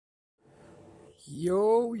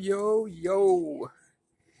Yo, yo, yo.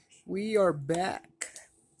 We are back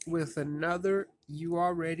with another you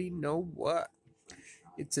already know what.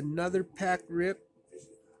 It's another pack rip.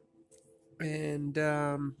 And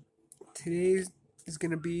today is going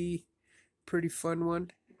to be a pretty fun one.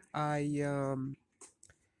 I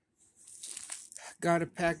got a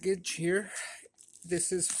package here.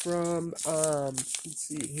 This is from, let's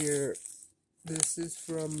see here. This is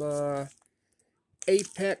from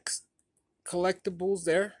Apex Collectables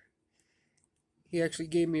there. He actually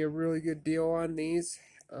gave me a really good deal on these.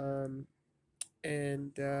 So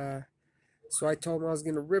I told him I was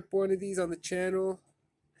going to rip one of these on the channel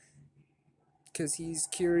because he's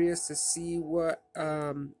curious to see what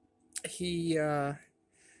he,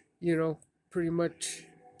 pretty much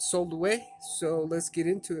sold away. So let's get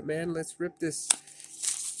into it, man. Let's rip this.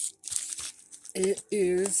 It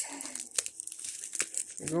is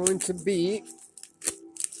going to be,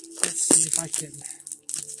 let's see if I can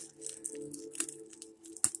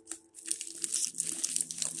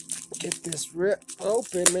get this rip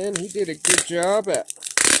open, man. He did a good job at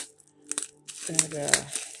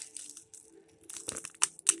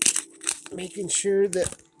making sure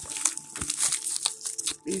that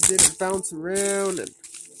these didn't bounce around and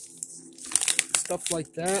stuff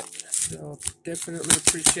like that. So definitely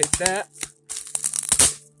appreciate that.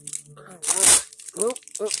 Oh,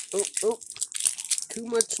 oh, oh, oh. Too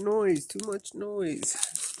much noise, too much noise.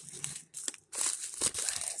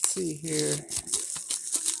 Let's see here.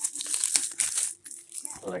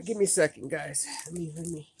 Alright, give me a second, guys. Let me.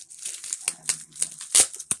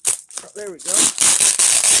 Oh, there we go.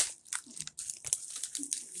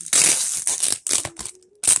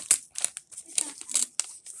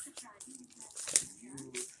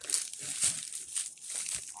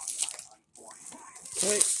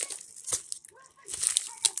 Okay.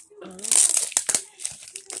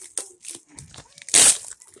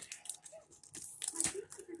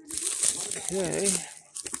 Okay.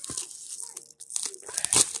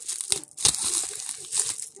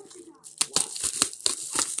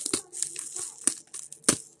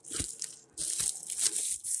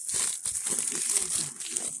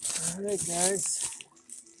 Alright, guys.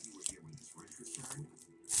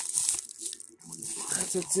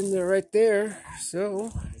 That's what's in there right there.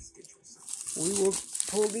 So we will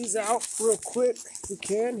pull these out real quick if we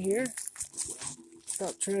can here.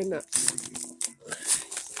 Stop trying to.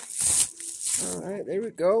 Alright, there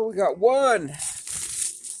we go. We got one.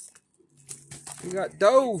 We got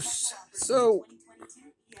dose. So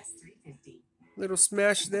little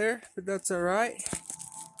smash there, but that's alright.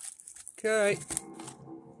 Okay.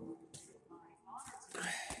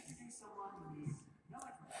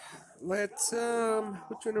 Let's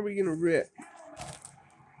which one are we gonna rip?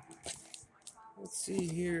 Let's see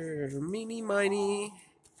here. Meeny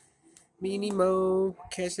Mo,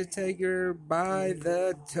 catch the tiger by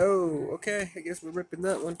the toe. Okay, I guess we're ripping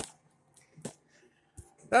that one.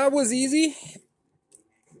 That was easy.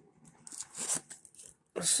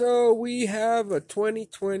 So we have a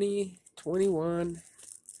 2020-21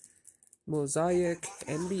 Mosiac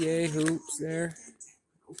NBA hoops there.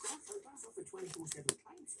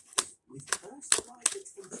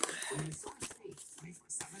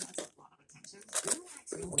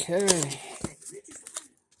 Okay.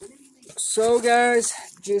 So guys,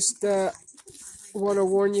 just want to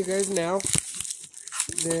warn you guys now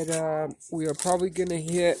that we are probably going to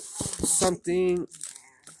hit something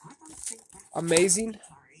amazing.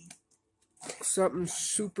 Something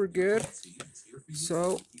super good.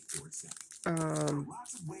 So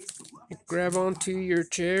grab onto your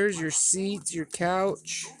chairs, your seats, your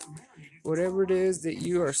couch, whatever it is that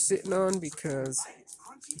you are sitting on, because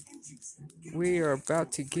we are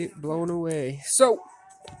about to get blown away. So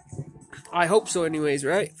I hope so anyways,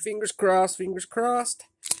 right? Fingers crossed, fingers crossed.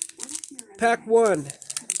 Pack one.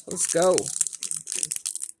 Let's go.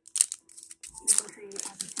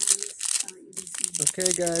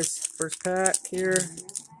 Okay, guys. First pack here.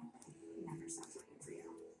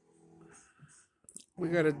 We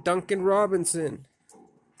got a Duncan Robinson.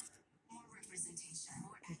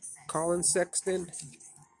 Colin Sexton.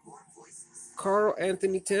 Carl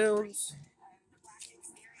Anthony Towns.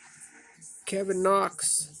 Kevin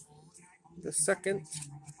Knox the second.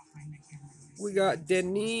 We got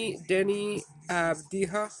Denny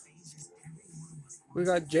Avdiha. We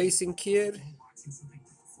got Jason Kidd.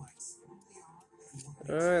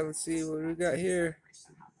 Alright, let's see what we got here.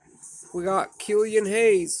 We got Killian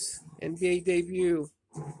Hayes, NBA debut.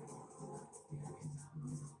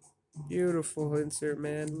 Beautiful insert,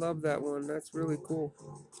 man. Love that one. That's really cool.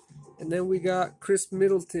 And then we got Chris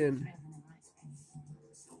Middleton.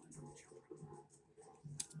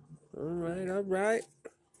 Alright, alright.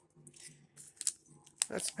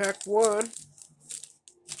 That's pack 1.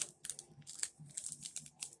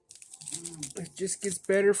 It just gets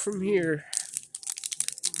better from here.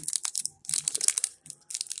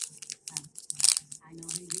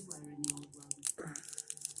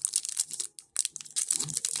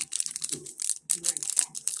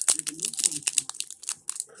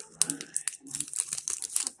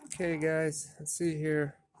 Okay, guys, let's see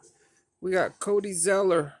here. We got Cody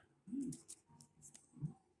Zeller,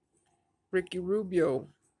 Ricky Rubio,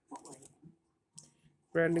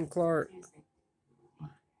 Brandon Clark,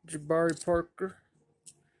 Jabari Parker.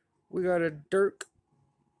 We got a Dirk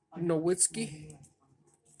Nowitzki.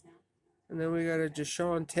 And then we got a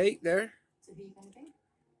Jashawn Tate there.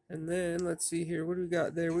 And then, let's see here. What do we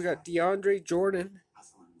got there? We got DeAndre Jordan.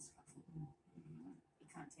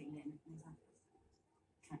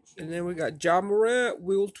 And then we got Ja Morant,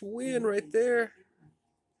 will to win right there.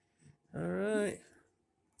 All right.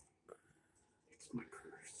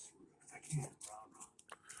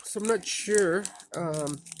 So I'm not sure.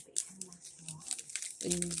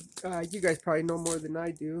 You guys probably know more than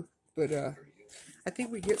I do. But I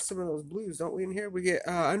think we get some of those blues, don't we, in here? We get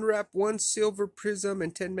unwrapped 1 silver prism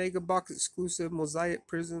and 10 mega box exclusive Mosiac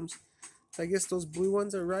prisms. So I guess those blue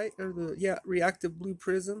ones are right. Or reactive blue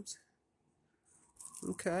prisms.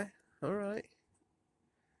 Okay, all right.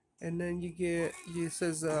 And then you get, it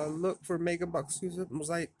says, look for Mega Box exclusive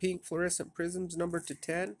Mosaic Pink Fluorescent Prisms, number to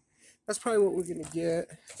 10. That's probably what we're going to get.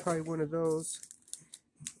 Probably one of those.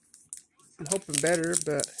 I'm hoping better,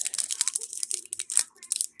 but...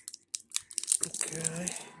 Okay.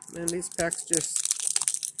 Man, these packs just...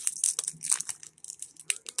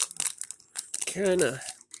 kind of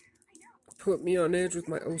put me on edge with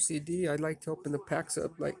my OCD. I like to open the packs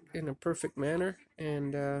up, like, in a perfect manner.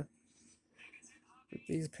 And,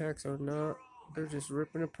 these packs are not. They're just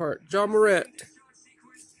ripping apart. Ja Morant.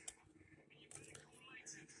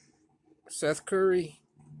 Seth Curry.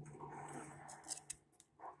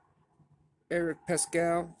 Eric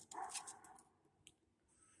Pascal.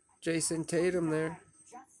 Jason Tatum there.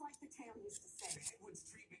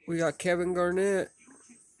 We got Kevin Garnett.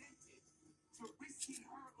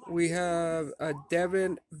 We have a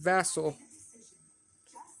Devin Vassell.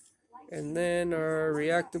 And then our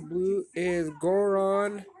reactive blue is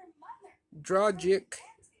Goran Dragic.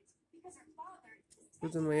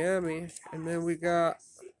 Who's in Miami. And then we got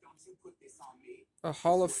a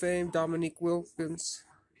Hall of Fame Dominique Wilkins.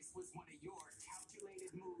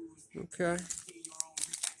 Okay.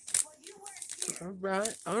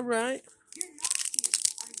 Alright, alright.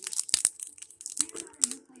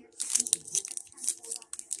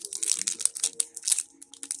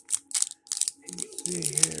 Let's see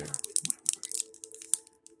here.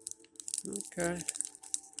 Okay.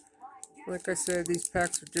 Like I said, these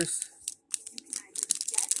packs are just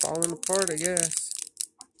falling apart, I guess.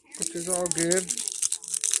 Which is all good.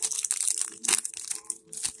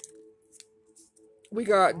 We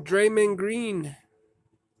got Draymond Green.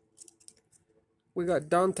 We got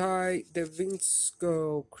Dante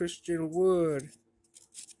DeVincenzo, Christian Wood.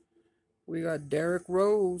 We got Derrick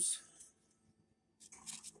Rose.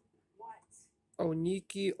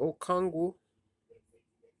 Onyeka Okongwu.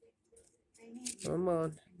 Come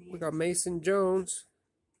on. We got Mason Jones.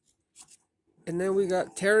 And then we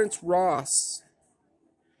got Terrence Ross.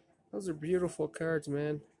 Those are beautiful cards,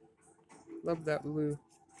 man. Love that blue.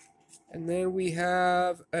 And then we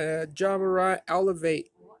have Ja Morant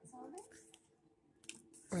Elevate.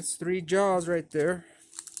 That's 3 jaws right there.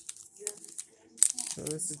 So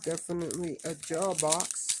this is definitely a jaw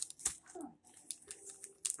box.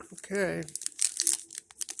 Okay.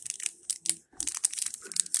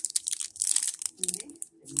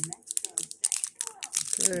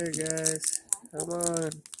 Okay, guys. Come on.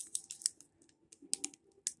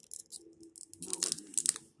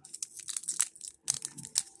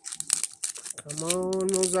 Come on,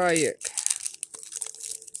 Mosaic.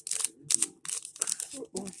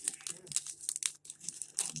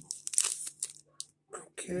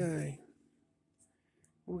 Okay.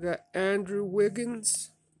 We got Andrew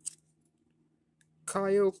Wiggins,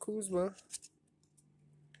 Kyle Kuzma,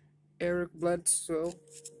 Eric Bledsoe,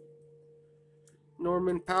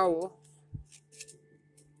 Norman Powell,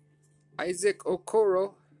 Isaac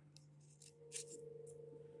Okoro,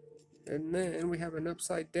 and then we have an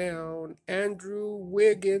upside down Andrew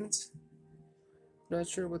Wiggins. Not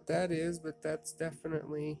sure what that is, but that's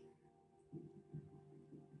definitely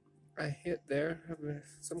a hit there.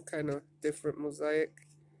 Some kind of different mosaic.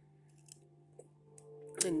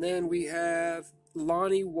 And then we have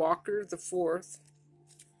Lonnie Walker the 4th.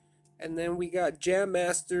 And then we got Jam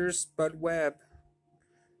Masters Bud Webb.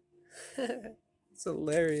 It's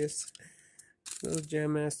hilarious. Those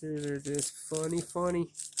Jam Masters are just funny.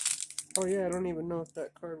 Oh yeah, I don't even know if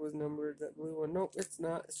that card was numbered, that blue one. Nope, it's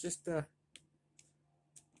not. It's just a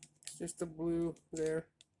blue there.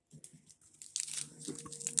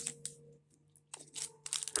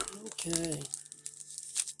 Okay.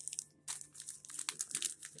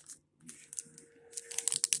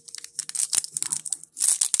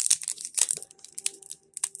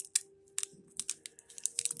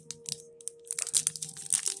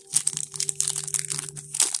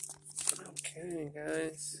 Okay,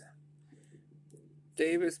 guys.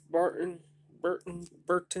 Davis,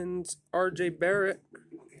 Burton's, R.J. Barrett,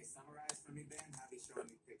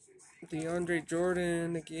 DeAndre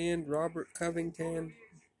Jordan again, Robert Covington,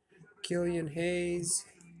 Killian Hayes.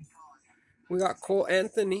 We got Cole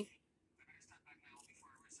Anthony.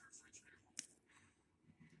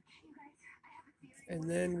 And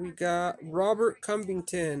then we got Robert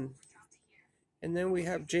Covington. And then we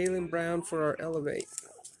have Jaylen Brown for our Elevate.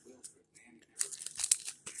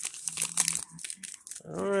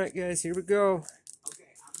 Alright guys, here we go.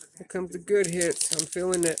 Here comes the good hits. I'm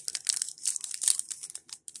feeling it.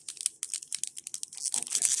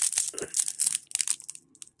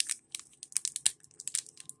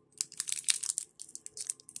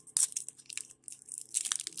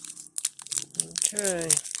 Okay.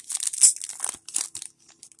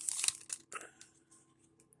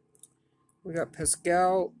 We got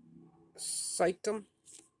Pascal Siakam,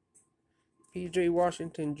 P.J.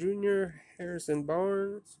 Washington Jr., Harrison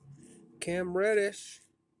Barnes, Cam Reddish,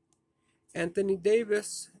 Anthony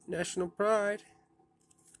Davis, National Pride.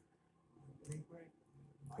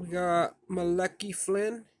 We got Maleki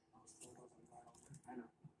Flynn,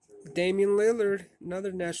 Damian Lillard,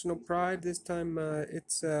 another National Pride. This time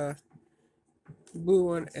it's blue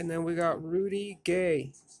one. And then we got Rudy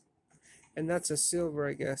Gay. And that's a silver,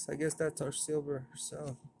 I guess. I guess that's our silver.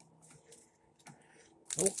 So,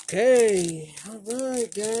 okay.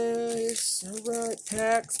 Alright, guys. Alright,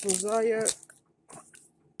 packs, Mosiac.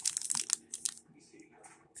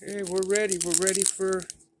 Okay, we're ready. We're ready for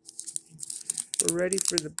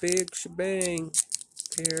the big shebang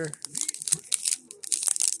here.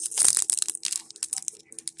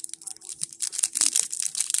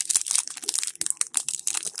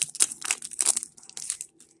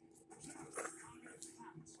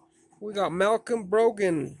 We got Malcolm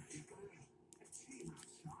Brogdon,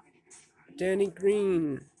 Danny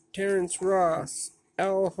Green, Terrence Ross,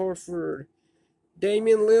 Al Horford,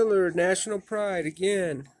 Damian Lillard, National Pride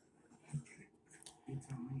again.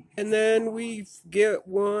 And then we get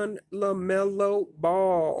one Lamelo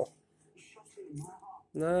Ball.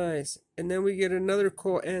 Nice. And then we get another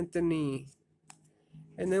Cole Anthony.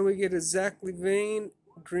 And then we get a Zach LaVine,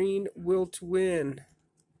 Green Will to Win.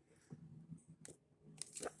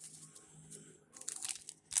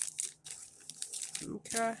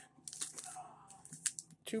 Okay.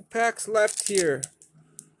 2 packs left here.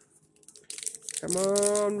 Come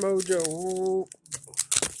on, Mojo.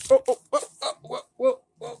 Whoa. Whoa.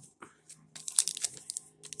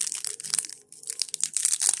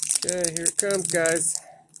 Okay, here it comes, guys.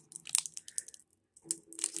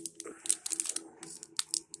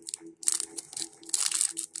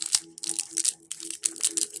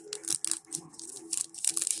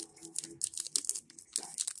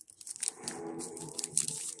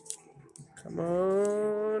 Come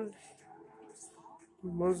on.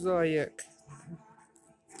 Mosiac.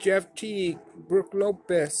 Jeff Teague. Brooke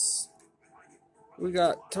Lopez. We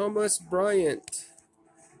got Thomas Bryant.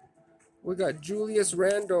 We got Julius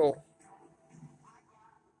Randle.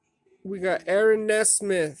 We got Aaron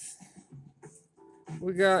Nesmith.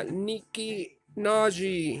 We got Nicki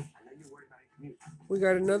Najee. We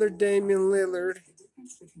got another Damian Lillard.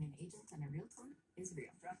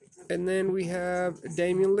 And then we have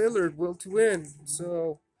Damian Lillard, Will to Win.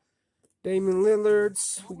 So, Damian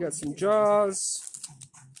Lillard's. We got some Jaws.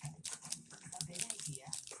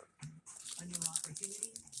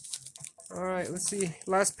 Alright, let's see.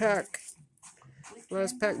 Last pack.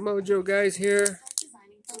 Last pack mojo, guys, here.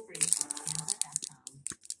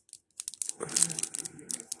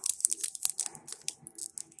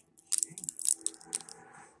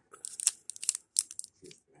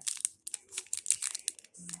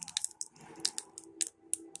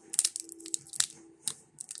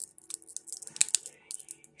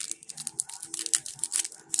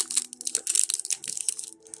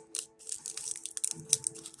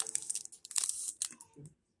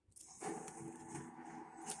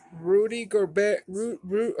 Rudy Gobert,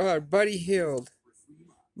 Buddy Hield,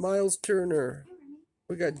 Miles Turner.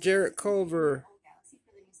 We got Jarrett Culver.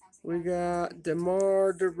 We got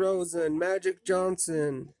DeMar DeRozan, Magic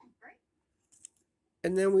Johnson,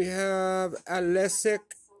 And then we have Alesek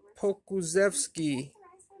Pokusevsky.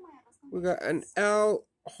 We got an Al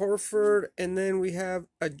Horford, and then we have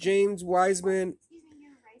a James Wiseman.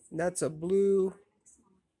 That's a blue.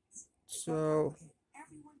 So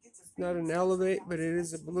it's not an Elevate, but it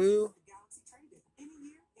is a blue.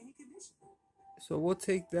 So we'll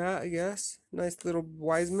take that, I guess. Nice little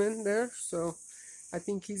Wiseman there. So I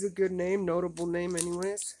think he's a good name, notable name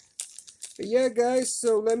anyways. But yeah, guys,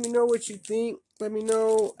 so let me know what you think. Let me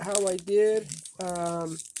know how I did.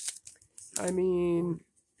 I mean,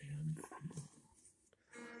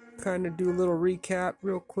 kind of do a little recap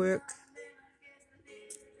real quick.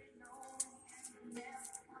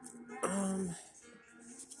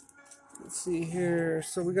 Let's see here.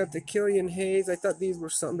 So we got the Killian Hayes. I thought these were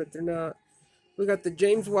something, but they're not. We got the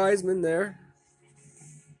James Wiseman there.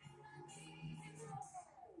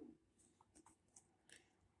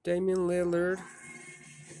 Damian Lillard.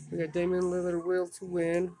 We got Damian Lillard will to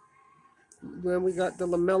win. Then we got the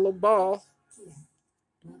Lamelo Ball.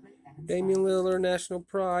 Damian Lillard National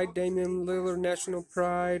Pride. Damian Lillard National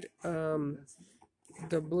Pride.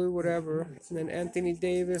 The blue whatever. And then Anthony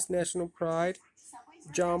Davis National Pride.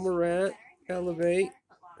 John Morant Elevate.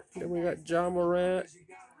 Then we got John Morant,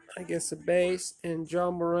 I guess a base, and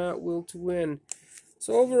John Morant will to win.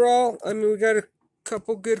 So overall, I mean, we got a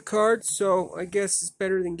couple good cards, so I guess it's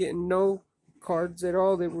better than getting no cards at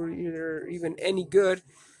all that were either even any good.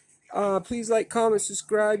 Please like, comment,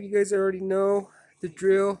 subscribe. You guys already know the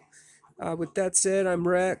drill. With that said, I'm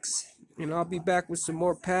Rex, and I'll be back with some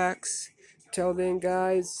more packs. Till then,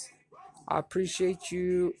 guys, I appreciate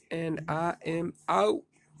you, and I am out.